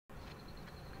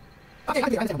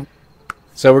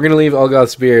So we're gonna leave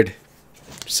Olgoth's beard.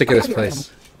 Sick of this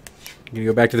place. I'm gonna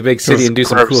go back to the big city and do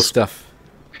some cool stuff.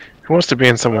 Who wants to be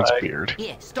in someone's beard?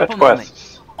 Yeah, stop a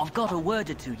moment. I've got a word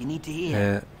or two you need to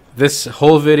hear. This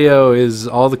whole video is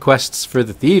all the quests for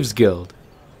the Thieves Guild.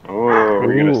 Oh, are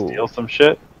we gonna steal some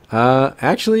shit?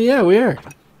 Actually, yeah, we are.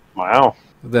 Wow.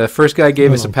 The first guy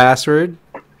gave us a password,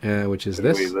 which is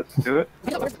this. Let's do it.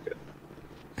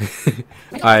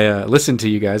 I listened to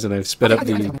you guys and I've sped up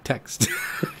the text.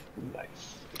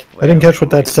 Nice. I didn't catch what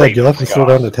that said. You'll have to slow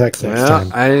down the text next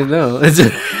time. I know.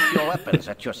 Your weapons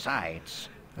at your sides.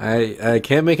 I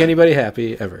can't make anybody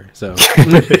happy ever, so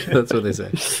that's what they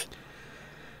say.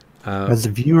 As a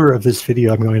viewer of this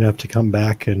video, I'm going to have to come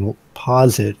back and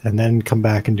pause it and then come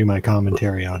back and do my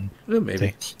commentary on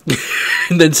maybe.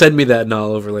 And then send me that and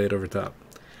I'll overlay it over top.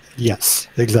 Yes,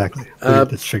 exactly.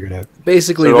 It's figured out.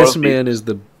 Basically, So this man is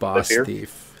the boss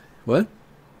thief. What?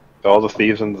 All the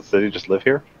thieves in the city just live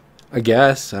here? I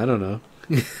guess. I don't know.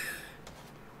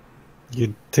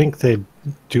 You'd think they'd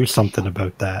do something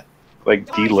about that. Like,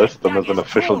 delist them as an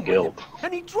official guild.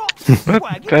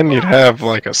 But then you'd have,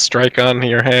 like, a strike on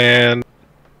your hand.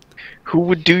 Who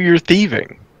would do your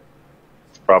thieving?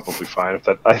 It's probably fine if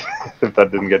that if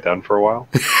that didn't get done for a while.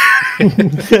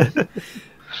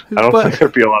 I don't think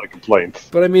there'd be a lot of complaints.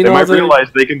 But I mean, they might realize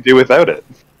they can do without it.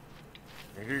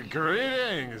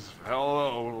 Greetings,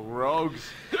 fellow rogues.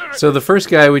 So the first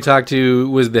guy we talked to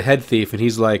was the head thief, and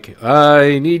he's like,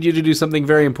 I need you to do something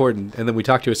very important. And then we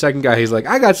talked to a second guy, he's like,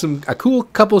 I got a cool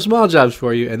couple small jobs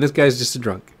for you, and this guy's just a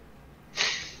drunk.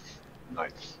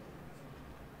 Nice.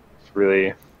 It's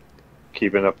really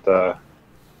keeping up the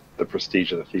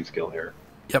prestige of the Thieves Guild here.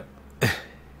 Yep.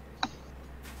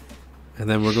 And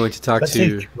then we're going to talk Let's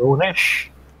to... say throne-ish.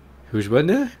 Who's what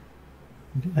now?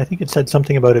 I think it said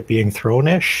something about it being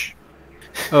throne-ish.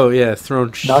 Oh, yeah,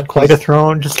 throne... Not quite a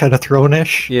throne, just kind of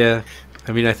throne-ish. Yeah.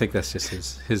 I mean, I think that's just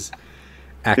his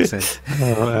accent.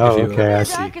 Oh, okay, I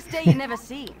see. Darkest day you never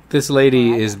see. This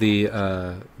lady is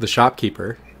the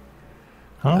shopkeeper.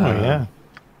 Oh, yeah.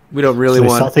 We don't really So they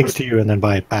want... sell things to you and then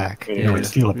buy it back. Yeah. You know, and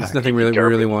steal it back. There's nothing really we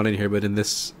really want in here, but in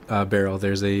this barrel,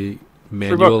 there's a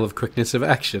manual of quickness of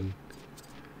action.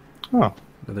 Oh.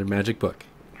 Another magic book.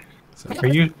 So. Are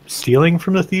you stealing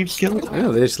from the Thieves Guild?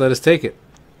 No, they just let us take it.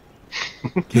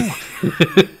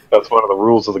 That's one of the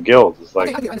rules of the guild. It's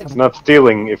like, it's not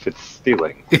stealing if it's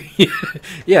stealing.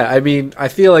 Yeah, I mean, I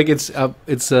feel like it's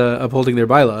upholding their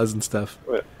bylaws and stuff.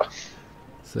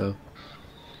 So,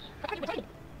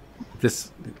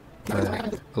 this...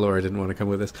 Laura didn't want to come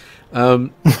with us.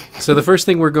 So the first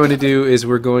thing we're going to do is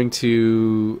we're going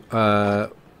to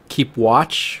keep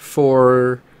watch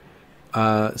for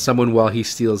someone while he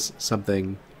steals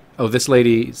something. Oh, this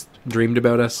lady dreamed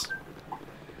about us.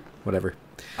 Whatever.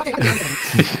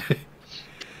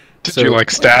 Did you,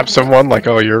 like, stab someone? Like,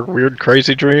 oh, your weird,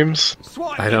 crazy dreams?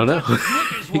 I don't know.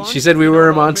 She said we were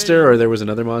a monster, or there was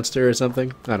another monster or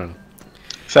something. I don't know.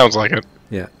 Sounds like it.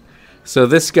 Yeah. So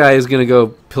this guy is going to go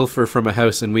pilfer from a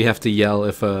house, and we have to yell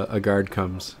if a guard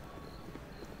comes.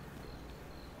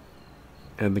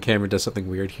 And the camera does something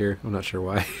weird here. I'm not sure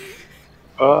why.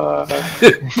 I'm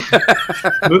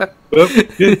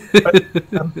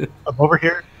over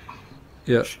here.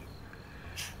 Yeah.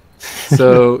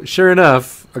 So, sure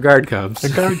enough, a guard comes. A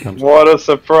guard comes. What a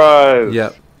surprise!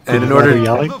 Yep. And in order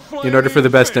for the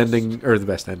best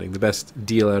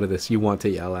deal out of this, you want to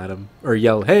yell at him. Or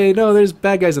yell, hey, no, there's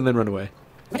bad guys, and then run away.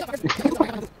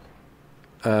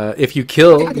 If you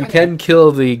can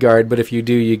kill the guard, but if you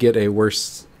do, you get a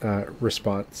worse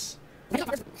response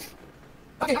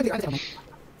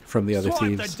from the other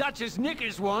thieves. The Duchess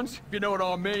Knickers once, if you know what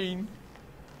I mean.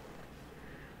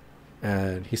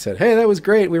 And he said, hey, that was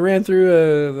great. We ran through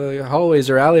the hallways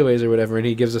or alleyways or whatever, and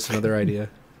he gives us another idea.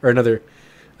 Or another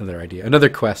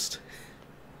quest.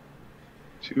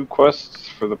 2 quests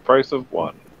for the price of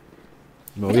 1.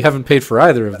 Well, we haven't paid for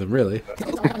either of them, really.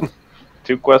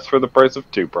 2 quests for the price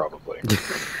of 2, probably.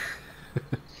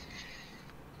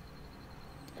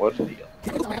 What a deal.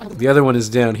 The other one is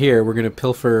down here. We're gonna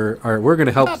pilfer, or we're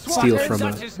gonna help steal from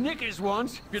a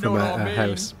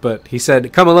house. But he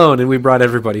said, "Come alone," and we brought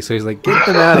everybody. So he's like, "Get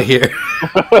them out of here."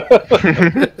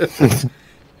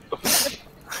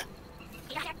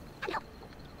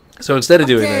 So instead of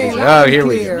doing that, he's like, "Oh, here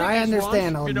we go." I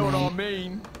understand, old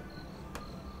man.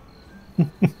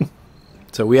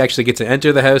 So we actually get to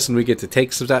enter the house and we get to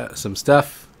take some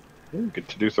stuff. We get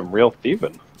to do some real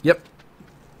thieving. Yep.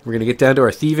 We're gonna get down to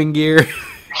our thieving gear.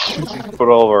 Put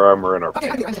all of our armor in our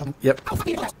pants. Yep.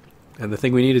 And the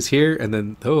thing we need is here, and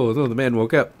then oh no, the man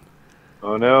woke up.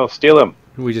 Oh no, steal him.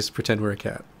 We just pretend we're a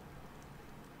cat.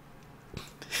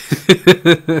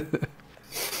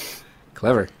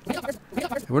 Clever. And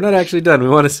we're not actually done. We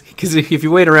want to, because if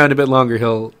you wait around a bit longer,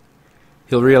 he'll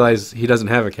realize he doesn't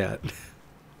have a cat.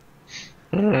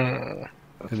 And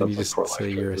then you just say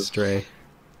you're a stray.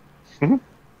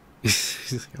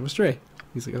 He's like, I'm a stray.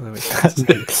 He's like, oh, that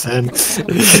makes sense.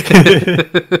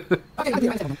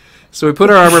 So we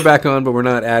put our armor back on, but we're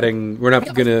not adding. We're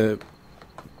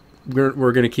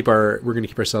gonna keep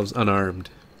ourselves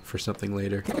unarmed for something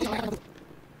later.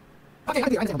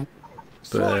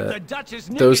 But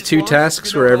those two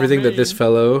tasks were everything that this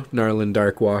fellow, Gnarlin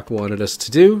Darkwalk, wanted us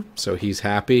to do, so he's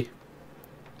happy.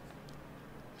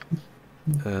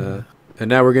 And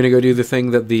now we're going to go do the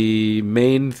thing that the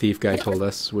main thief guy told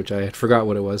us, which I forgot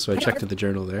what it was, so I checked in the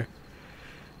journal there.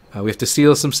 We have to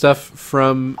steal some stuff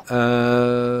from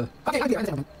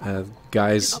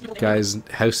guy's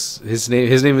house. His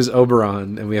name is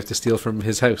Oberon, and we have to steal from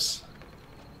his house.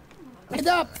 Heads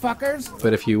up, fuckers!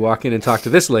 But if you walk in and talk to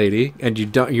this lady, and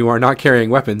you are not carrying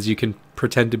weapons, you can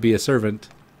pretend to be a servant,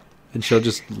 and she'll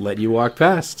just let you walk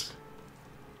past.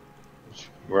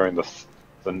 Wearing the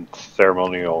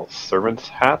ceremonial servant's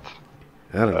hat?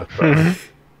 I don't know.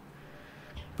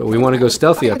 But we want to go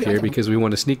stealthy up here because we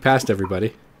want to sneak past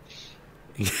everybody.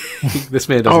 This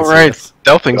man doesn't see us.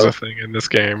 Stealthing's a thing in this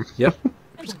game. Yep.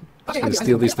 Just going to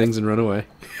steal these things and run away.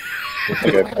 I don't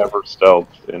think I've ever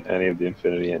stealthed in any of the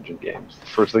Infinity Engine games. The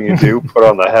first thing you do, put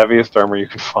on the heaviest armor you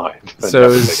can find.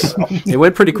 So it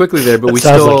went pretty quickly there, but That we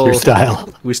sounds stole like your style.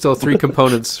 we stole 3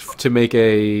 components to make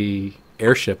a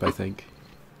airship, I think.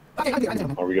 Are we going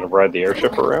to ride the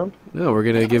airship around? No, we're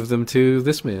going to give them to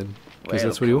this man because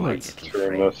that's what he wants.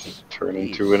 Turn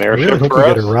into an I really airship hope for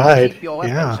you get a us? ride. Keep your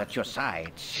weapons Yeah. at your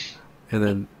sides. And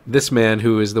then this man,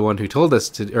 who is the one who told us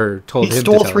to, or told He him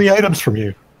stole to tell 3 us. items from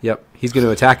you. Yep, he's going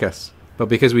to attack us. But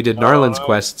because we did Gnarlin's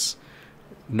quests,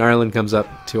 Gnarlin comes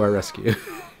up to our rescue.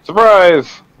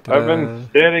 Surprise! Ta-da. I've been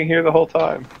standing here the whole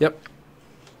time. Yep.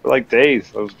 For like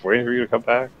days. I was waiting for you to come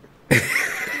back.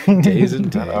 Days and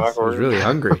days. I was really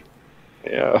hungry.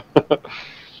 Yeah.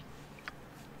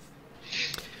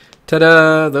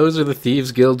 Ta-da! Those are the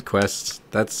Thieves Guild quests.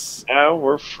 Now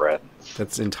we're friends.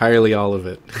 That's entirely all of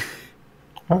it.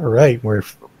 All right, we're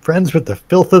friends with the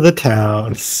filth of the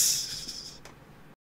town.